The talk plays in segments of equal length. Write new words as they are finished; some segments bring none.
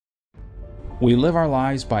We live our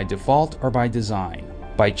lives by default or by design,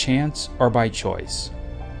 by chance or by choice.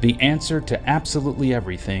 The answer to absolutely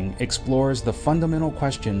everything explores the fundamental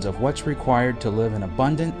questions of what's required to live an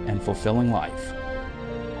abundant and fulfilling life.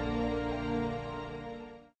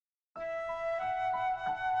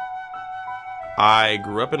 I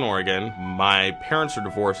grew up in Oregon. My parents were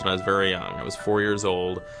divorced when I was very young. I was 4 years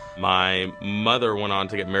old. My mother went on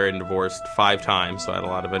to get married and divorced 5 times, so I had a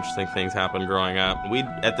lot of interesting things happen growing up. We,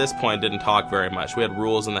 at this point, didn't talk very much. We had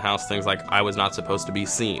rules in the house, things like I was not supposed to be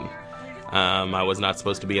seen. I was not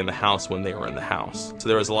supposed to be in the house when they were in the house. So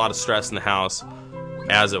there was a lot of stress in the house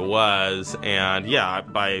as it was, and yeah,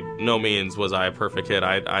 by no means was I a perfect kid.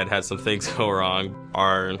 I'd had some things go wrong.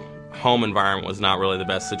 Our home environment was not really the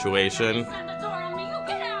best situation.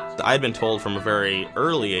 I had been told from a very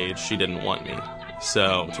early age she didn't want me.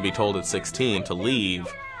 So to be told at 16 to leave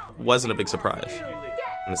wasn't a big surprise.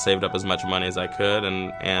 And I saved up as much money as I could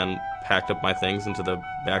and packed up my things into the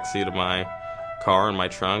backseat of my car and my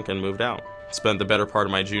trunk and moved out. Spent the better part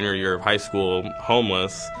of my junior year of high school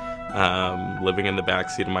homeless, living in the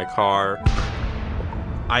backseat of my car.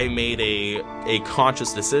 I made a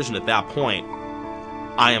conscious decision at that point.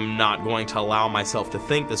 I am not going to allow myself to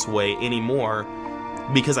think this way anymore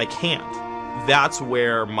because I can't. That's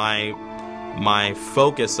where my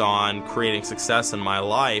focus on creating success in my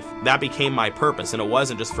life, that became my purpose, and it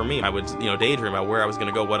wasn't just for me. I would, daydream about where I was going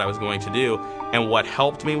to go, what I was going to do, and what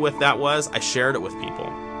helped me with that was I shared it with people.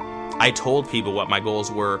 I told people what my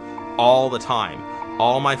goals were all the time.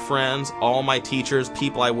 All my friends, all my teachers,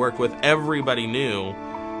 people I worked with, everybody knew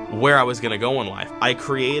where I was going to go in life. I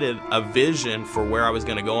created a vision for where I was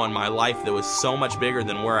going to go in my life that was so much bigger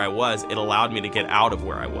than where I was, it allowed me to get out of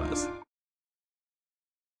where I was.